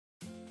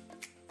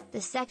The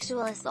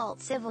sexual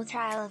assault civil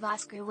trial of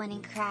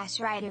Oscar-winning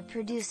crash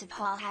writer-producer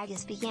Paul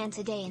Haggis began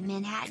today in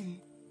Manhattan.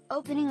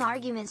 Opening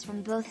arguments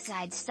from both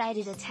sides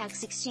cited a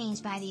text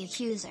exchange by the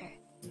accuser.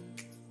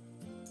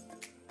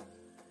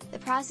 The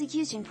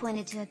prosecution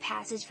pointed to a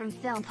passage from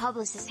film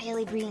publicist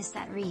Haleigh Breest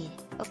that read,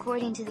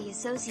 according to the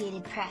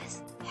Associated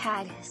Press,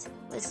 Haggis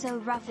was so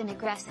rough and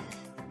aggressive,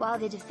 while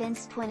the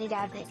defense pointed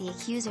out that the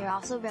accuser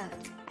also wrote,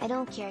 "I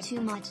don't care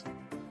too much."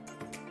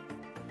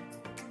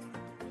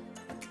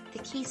 The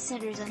case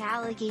centers on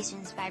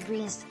allegations by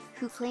Breest,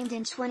 who claimed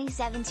in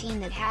 2017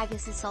 that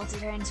Haggis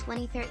assaulted her in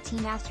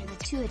 2013 after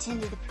the two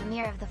attended the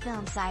premiere of the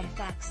film Side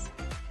Effects.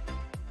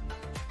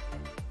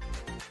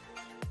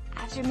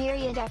 After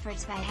myriad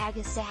efforts by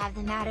Haggis to have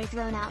the matter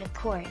thrown out of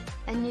court,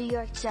 a New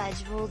York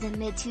judge ruled in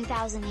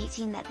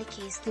mid-2018 that the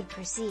case could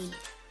proceed.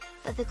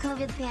 But the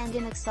COVID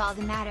pandemic saw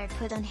the matter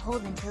put on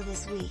hold until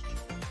this week.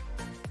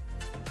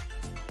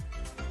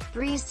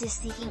 Breest is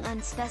seeking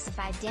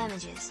unspecified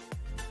damages.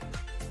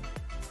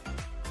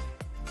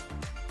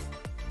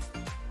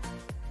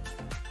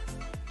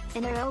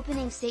 In her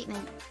opening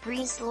statement,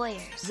 Breest's lawyer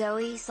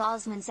Zoe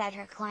Salzman said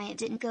her client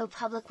didn't go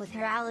public with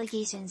her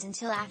allegations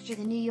until after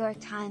the New York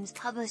Times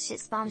published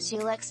its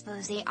bombshell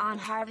exposé on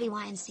Harvey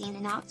Weinstein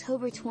in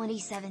October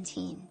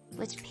 2017,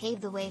 which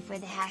paved the way for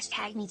the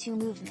 #MeToo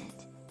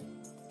movement.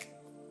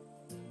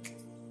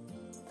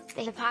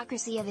 The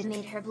hypocrisy of it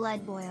made her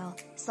blood boil,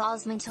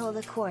 Salzman told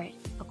the court,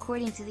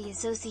 according to the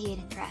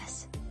Associated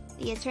Press.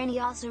 The attorney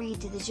also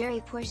read to the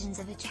jury portions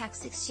of a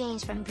text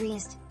exchange from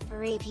Breest,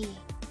 for AP.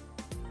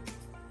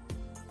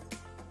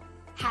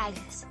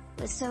 Haggis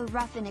was so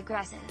rough and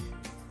aggressive.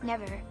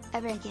 Never,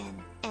 ever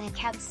again, and I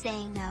kept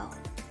saying no.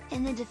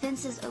 In the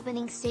defense's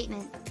opening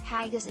statement,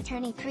 Haggis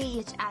attorney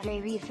Priya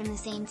Chaudhry read from the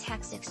same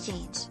text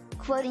exchange,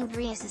 quoting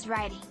Breest's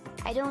writing,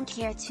 "I don't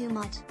care too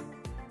much.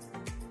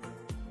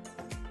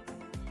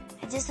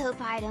 I just hope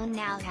I don't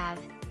now have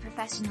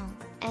professional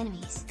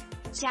enemies."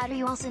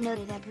 Chaudhry also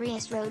noted that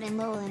Breest wrote in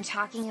Lowland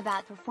talking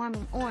about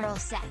performing oral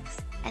sex,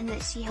 and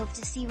that she hoped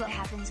to see what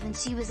happens when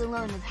she was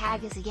alone with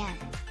Haggis again.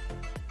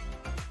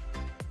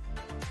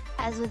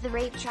 As with the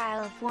rape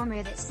trial of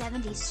former That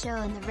 70s Show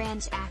and the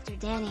Ranch actor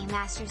Danny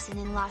Masterson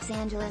in Los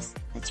Angeles,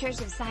 the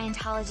Church of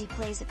Scientology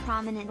plays a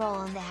prominent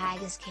role in the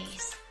Haggis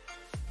case.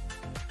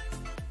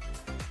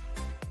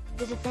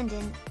 The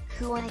defendant,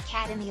 who won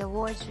Academy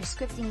Awards for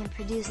scripting and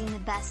producing the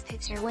Best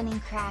Picture-winning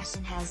Crash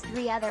and has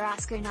 3 other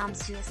Oscar noms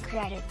to his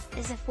credit,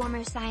 is a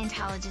former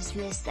Scientologist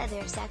who has said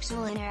their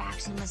sexual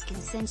interaction was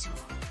consensual.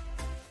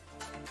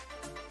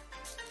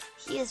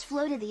 He has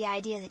floated the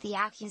idea that the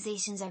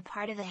accusations are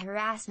part of a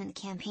harassment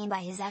campaign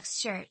by his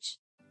ex-church.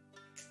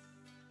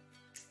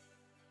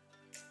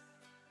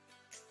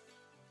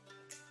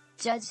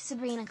 Judge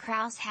Sabrina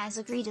Krause has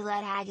agreed to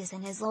let Haggis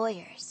and his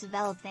lawyers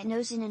develop that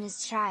notion in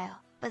his trial,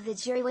 but the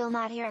jury will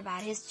not hear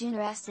about his June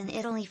arrest in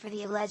Italy for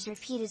the alleged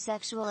repeated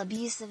sexual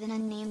abuse of an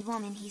unnamed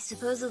woman he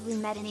supposedly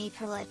met in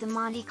April at the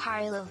Monte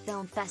Carlo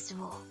Film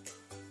Festival.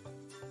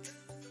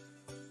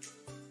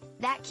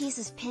 That case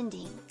is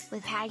pending,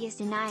 with Haggis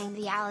denying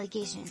the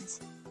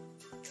allegations.